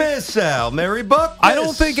 Buckmas, Sal. Merry Buckmas. I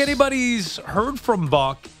don't think anybody's heard from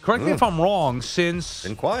Buck. Correct me if I'm wrong. Since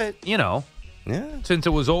been quiet, since it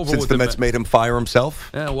was over. Since with the Mets made him fire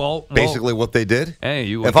himself. Yeah, well, basically what they did.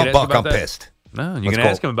 Hey, if I'm Buck, I'm pissed. No, you can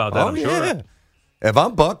ask him about that. I'm sure. If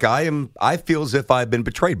I'm Buck, I feel as if I've been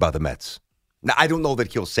betrayed by the Mets. Now I don't know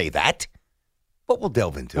that he'll say that. But we'll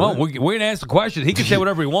delve into it. Well, we're going to ask the questions. He can say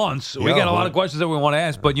whatever he wants. We got a lot of questions that we want to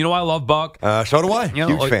ask. But I love Buck. So do I.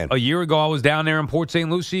 Huge fan. A year ago, I was down there in Port St.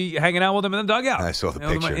 Lucie hanging out with him in the dugout. I saw the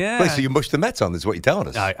picture. Yeah. Wait, so you mushed the Mets on this is what you're telling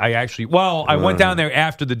us. I actually, I went down there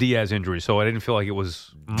after the Diaz injury, so I didn't feel like it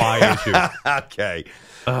was my issue. Okay.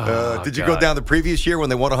 Did you go down the previous year when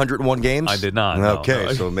they won 101 games? I did not. Okay,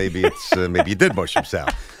 no. so maybe it's maybe you did mush himself.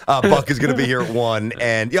 Buck is going to be here at 1,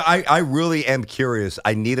 and I really am curious.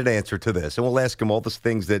 I need an answer to this, and we'll ask him all the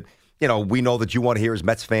things that we know that you want to hear as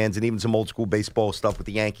Mets fans, and even some old school baseball stuff with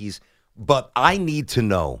the Yankees. But I need to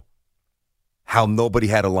know how nobody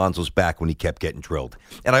had Alonso's back when he kept getting drilled,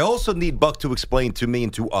 and I also need Buck to explain to me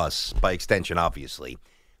and to us, by extension, obviously,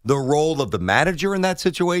 the role of the manager in that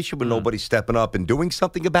situation when nobody's stepping up and doing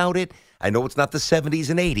something about it. I know it's not the 70s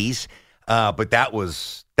and 80s, but that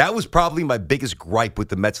was probably my biggest gripe with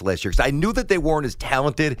the Mets last year because I knew that they weren't as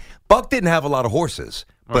talented. Buck didn't have a lot of horses,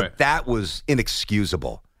 but that was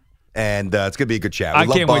inexcusable. And it's going to be a good chat. We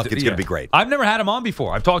love Buck. It's going to be great. I've never had him on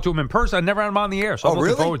before. I've talked to him in person. I've never had him on the air, so I'm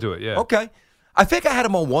looking forward to it. Yeah. Okay. I think I had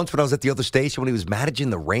him on once when I was at the other station when he was managing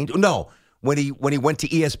the Rangers. No, when he went to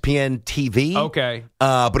ESPN TV. Okay.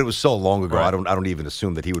 But it was so long ago. Right. I don't even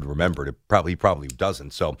assume that he would remember it. He probably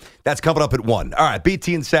doesn't. So that's coming up at 1. All right,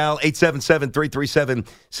 BT and Sal,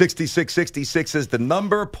 877-337-6666 is the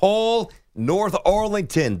number. Paul, North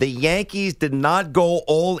Arlington. The Yankees did not go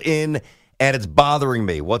all in, and it's bothering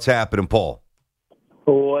me. What's happening, Paul?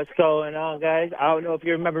 What's going on, guys? I don't know if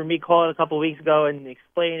you remember me calling a couple weeks ago and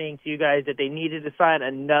explaining to you guys that they needed to sign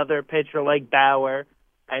another pitcher like Bauer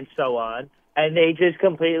and so on, and they just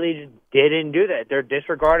completely didn't do that. They're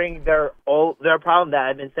disregarding their problem that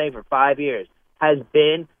I've been saying for 5 years has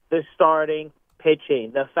been the starting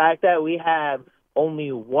pitching. The fact that we have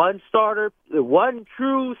only one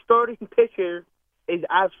true starting pitcher is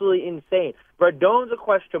absolutely insane. Verdon's a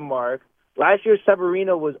question mark. Last year,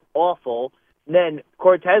 Severino was awful. Then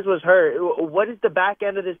Cortez was hurt. What is the back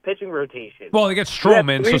end of this pitching rotation? Well, they get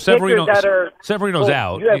Stroman, so Severino's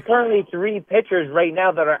out. You have currently 3 pitchers right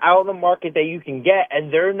now that are out on the market that you can get,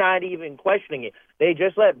 and they're not even questioning it. They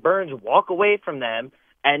just let Burns walk away from them,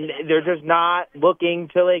 and they're just not looking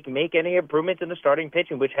to make any improvements in the starting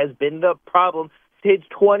pitching, which has been the problem since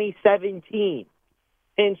 2017.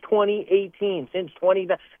 Since 2018,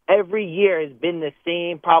 every year has been the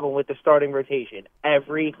same problem with the starting rotation.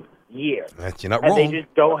 Every year. You're not wrong. And they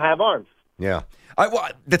just don't have arms. Yeah.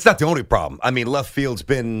 That's not the only problem. I mean, left field's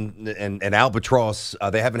been an albatross.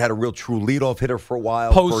 They haven't had a real true leadoff hitter for a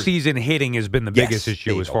while. Postseason hitting has been the biggest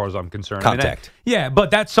issue as far as I'm concerned. Contact.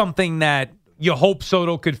 But that's something that you hope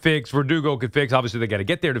Soto could fix, Verdugo could fix. Obviously, they got to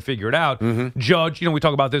get there to figure it out. Mm-hmm. Judge, we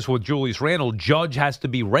talk about this with Julius Randle. Judge has to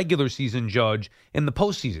be regular season Judge in the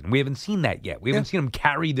postseason. We haven't seen that yet. We haven't seen him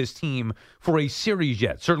carry this team for a series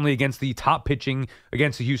yet, certainly against the top pitching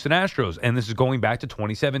against the Houston Astros. And this is going back to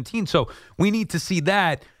 2017. So we need to see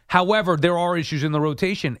that. However, there are issues in the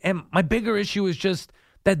rotation. And my bigger issue is just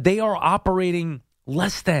that they are operating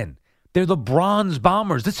less than. They're the Bronze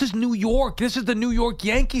Bombers. This is New York. This is the New York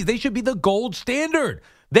Yankees. They should be the gold standard.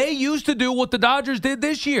 They used to do what the Dodgers did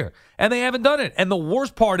this year, and they haven't done it. And the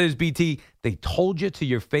worst part is, BT, they told you to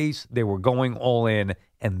your face they were going all in,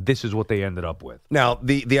 and this is what they ended up with. Now,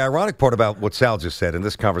 the ironic part about what Sal just said in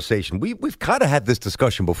this conversation, we've kind of had this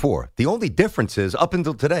discussion before. The only difference is, up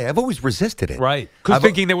until today, I've always resisted it. Right, because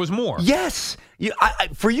thinking there was more. Yes.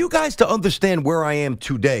 For you guys to understand where I am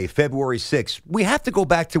today, February 6th, we have to go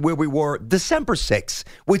back to where we were December 6th,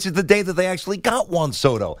 which is the day that they actually got Juan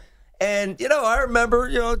Soto. And, I remember,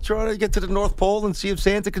 trying to get to the North Pole and see if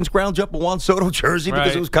Santa can scrounge up a Juan Soto jersey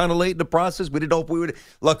because it was kind of late in the process. We didn't know if we would.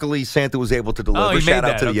 Luckily, Santa was able to deliver. Shout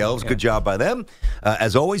out to the elves. Good job by them,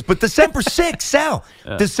 as always. But December 6th, Sal,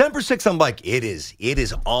 December 6th, I'm like, it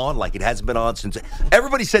is on like it hasn't been on since.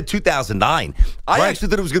 Everybody said 2009. I actually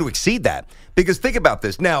thought it was going to exceed that because think about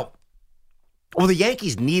this. Now, well, the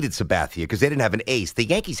Yankees needed Sabathia because they didn't have an ace. The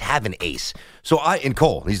Yankees have an ace. And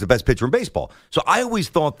Cole, he's the best pitcher in baseball. So I always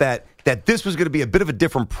thought that this was going to be a bit of a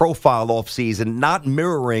different profile offseason, not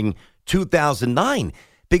mirroring 2009.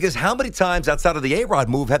 Because how many times outside of the A-Rod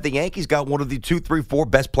move have the Yankees got one of the 2, 3, 4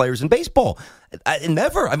 best players in baseball?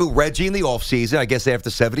 Never. I mean, Reggie in the offseason, I guess after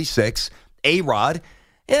 76, A-Rod.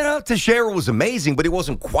 Teixeira was amazing, but he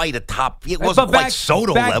wasn't quite a top. It wasn't quite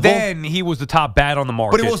Soto level. Back then, he was the top bat on the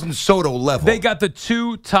market. But it wasn't Soto level. They got the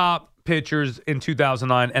 2 top pitchers in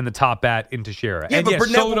 2009 and the top bat in Teixeira. Yeah,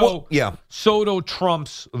 and Soto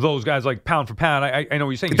trumps those guys like pound for pound. I know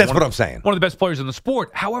what you're saying. That's what I'm saying. One of the best players in the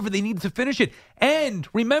sport. However, they needed to finish it. And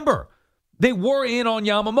remember, they were in on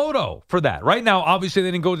Yamamoto for that. Right now, obviously,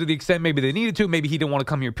 they didn't go to the extent maybe they needed to. Maybe he didn't want to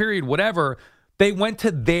come here, period, whatever. They went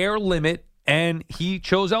to their limit. And he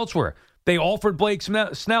chose elsewhere. They offered Blake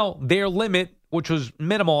Snell their limit, which was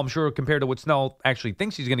minimal, I'm sure, compared to what Snell actually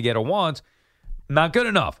thinks he's going to get or wants. Not good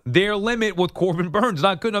enough. Their limit with Corbin Burns,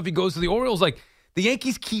 not good enough. He goes to the Orioles. Like, the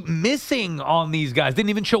Yankees keep missing on these guys. Didn't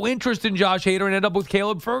even show interest in Josh Hader and end up with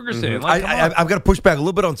Caleb Ferguson. Mm-hmm. I've got to push back a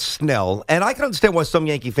little bit on Snell. And I can understand why some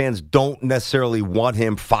Yankee fans don't necessarily want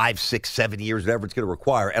him 5, 6, 7 years, whatever it's going to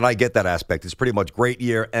require. And I get that aspect. It's pretty much great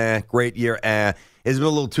year, great year, It's been a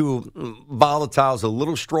little too volatile. It's a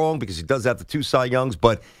little strong because he does have the 2 Cy Youngs,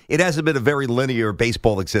 but it hasn't been a very linear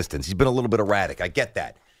baseball existence. He's been a little bit erratic. I get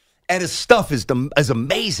that. And his stuff is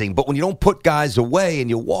amazing, but when you don't put guys away and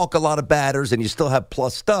you walk a lot of batters and you still have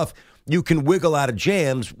plus stuff, you can wiggle out of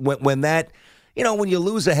jams when that, when you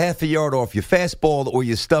lose a half a yard off your fastball or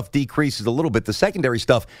your stuff decreases a little bit, the secondary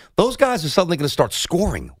stuff, those guys are suddenly going to start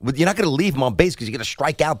scoring. You're not going to leave them on base because you're going to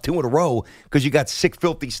strike out 2 in a row because you got sick,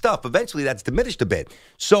 filthy stuff. Eventually, that's diminished a bit.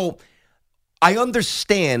 So I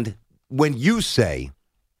understand when you say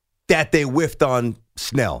that they whiffed on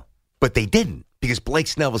Snell, but they didn't because Blake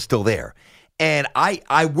Snell was still there. And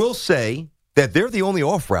I will say that they're the only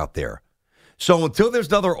off route there. So until there's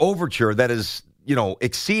another overture that is,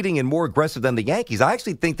 exceeding and more aggressive than the Yankees, I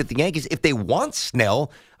actually think that the Yankees, if they want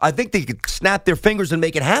Snell, I think they could snap their fingers and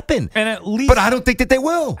make it happen. And at least, but I don't think that they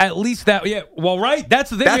will. At least that, yeah. Well, right. That's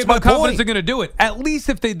the thing. That's my confidence point. they're going to do it. At least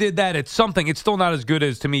if they did that, it's something. It's still not as good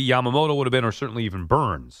as, to me, Yamamoto would have been, or certainly even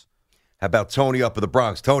Burns. How about Tony up in the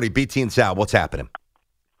Bronx? Tony, BT and Sal, what's happening?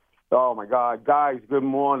 Oh my God, guys! Good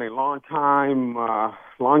morning. Long time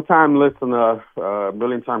listener,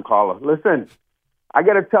 million time caller. Listen, I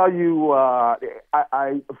got to tell you,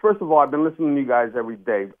 I first of all, I've been listening to you guys every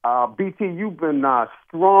day. BT, you've been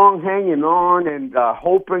strong, hanging on, and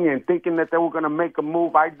hoping and thinking that they were going to make a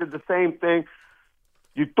move. I did the same thing.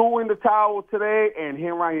 You threw in the towel today, and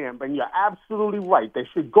here I am. And you're absolutely right. They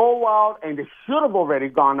should go out, and they should have already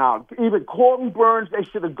gone out. Even Corbin Burns, they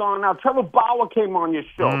should have gone out. Trevor Bauer came on your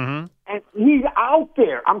show, and he's out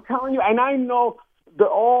there. I'm telling you, and I know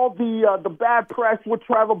all the bad press with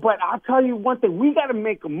Trevor, but I'll tell you one thing. We got to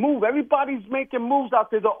make a move. Everybody's making moves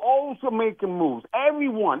out there. The O's are making moves.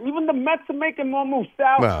 Everyone. Even the Mets are making more moves.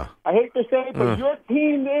 Sal, I hate to say it, but your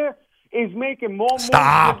team there is making more moves.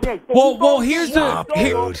 Stop. Well, here's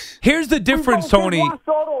the difference, Tony.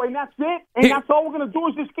 Soto, and that's it. And that's all we're gonna do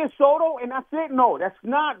is just get Soto, and that's it. No,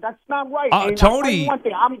 that's not right. Tony, one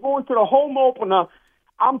thing. I'm going to the home opener.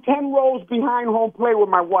 I'm 10 rows behind home plate with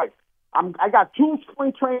my wife. I got 2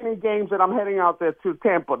 spring training games that I'm heading out there to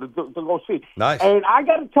Tampa to go see. Nice. And I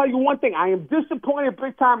got to tell you one thing. I am disappointed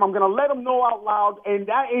big time. I'm going to let them know out loud, and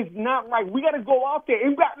that is not right. We got to go out there.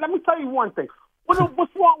 And let me tell you one thing. What's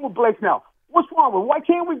wrong with Blake now? What's wrong with him? Why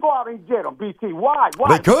can't we go out and get him, BT? Why?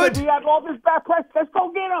 They could. Because he has all this bad press. Let's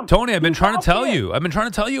go get him. Tony, I've been trying to tell you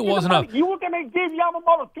it wasn't enough. You were going to give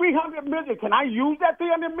Yamamoto $300 million. Can I use that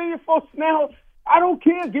 $300 million for Snell? I don't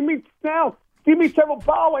care. Give me Snell. Give me Trevor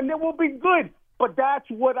Bauer, and then we'll be good. But that's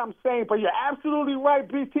what I'm saying. But you're absolutely right,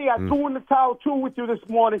 BT. I threw in the towel, too, with you this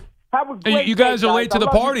morning. Have a great You guys day, are late to the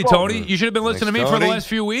party, Tony. You should have been listening to me for the Tony. last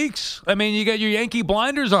few weeks. I mean, you got your Yankee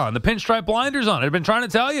blinders on, the pinstripe blinders on. I've been trying to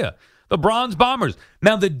tell you. The Bronze Bombers.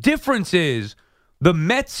 Now, the difference is the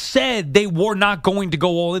Mets said they were not going to go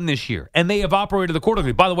all in this year, and they have operated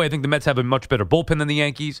accordingly. By the way, I think the Mets have a much better bullpen than the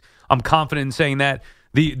Yankees. I'm confident in saying that.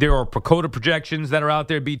 There are Pacoda projections that are out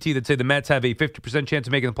there, BT, that say the Mets have a 50% chance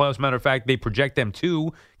of making the playoffs. Matter of fact, they project them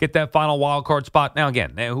to get that final wild card spot. Now, again,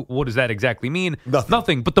 what does that exactly mean?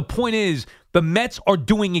 Nothing. But the point is, the Mets are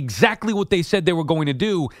doing exactly what they said they were going to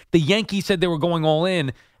do. The Yankees said they were going all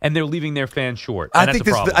in, and they're leaving their fans short. And I think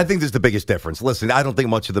this is the biggest difference. Listen, I don't think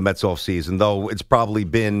much of the Mets offseason, though it's probably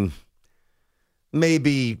been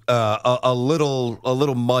maybe a little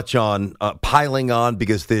much on piling on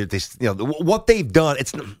because they what they've done.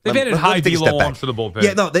 They've added high velo arms for the bullpen.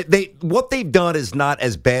 Yeah, no, they what they've done is not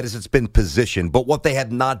as bad as it's been positioned, but what they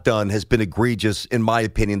have not done has been egregious, in my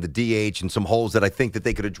opinion. The DH and some holes that I think that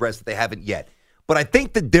they could address that they haven't yet. But I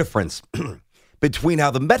think the difference between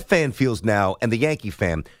how the Met fan feels now and the Yankee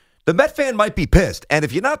fan, the Met fan might be pissed, and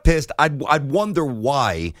if you're not pissed, I'd wonder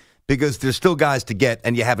why. Because there's still guys to get,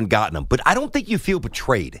 and you haven't gotten them. But I don't think you feel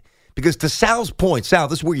betrayed. Because to Sal's point, Sal,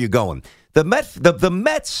 this is where you're going. The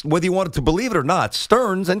Mets, whether you wanted to believe it or not,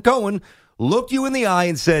 Stearns and Cohen looked you in the eye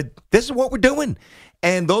and said, this is what we're doing.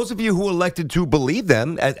 And those of you who elected to believe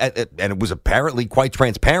them, and it was apparently quite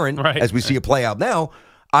transparent, as we see it play out now,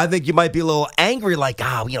 I think you might be a little angry, like,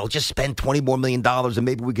 just spend $20 more million and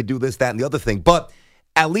maybe we could do this, that, and the other thing. But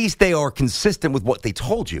at least they are consistent with what they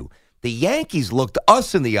told you. The Yankees looked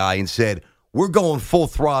us in the eye and said, we're going full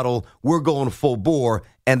throttle, we're going full bore,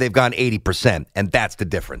 and they've gone 80%, and that's the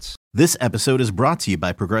difference. This episode is brought to you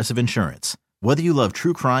by Progressive Insurance. Whether you love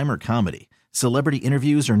true crime or comedy, celebrity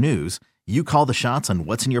interviews or news, you call the shots on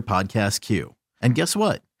what's in your podcast queue. And guess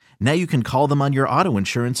what? Now you can call them on your auto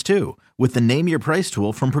insurance, too, with the Name Your Price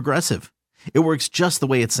tool from Progressive. It works just the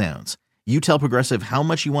way it sounds. You tell Progressive how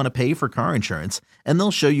much you want to pay for car insurance, and they'll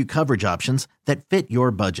show you coverage options that fit your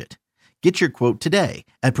budget. Get your quote today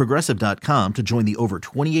at Progressive.com to join the over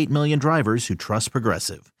 28 million drivers who trust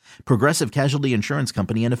Progressive. Progressive Casualty Insurance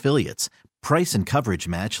Company and Affiliates. Price and coverage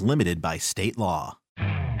match limited by state law.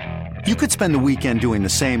 You could spend the weekend doing the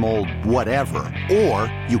same old whatever,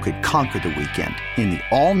 or you could conquer the weekend in the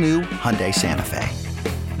all-new Hyundai Santa Fe.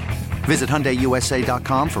 Visit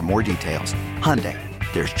HyundaiUSA.com for more details. Hyundai,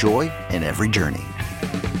 there's joy in every journey.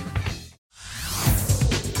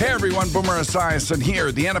 Hey everyone, Boomer Esiason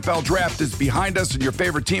here. The NFL Draft is behind us and your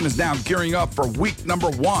favorite team is now gearing up for week number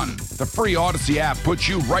 1. The free Odyssey app puts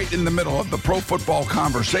you right in the middle of the pro football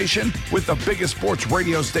conversation with the biggest sports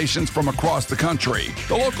radio stations from across the country.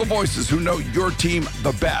 The local voices who know your team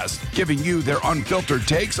the best, giving you their unfiltered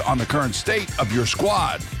takes on the current state of your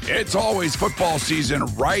squad. It's always football season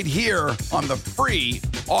right here on the free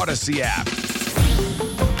Odyssey app.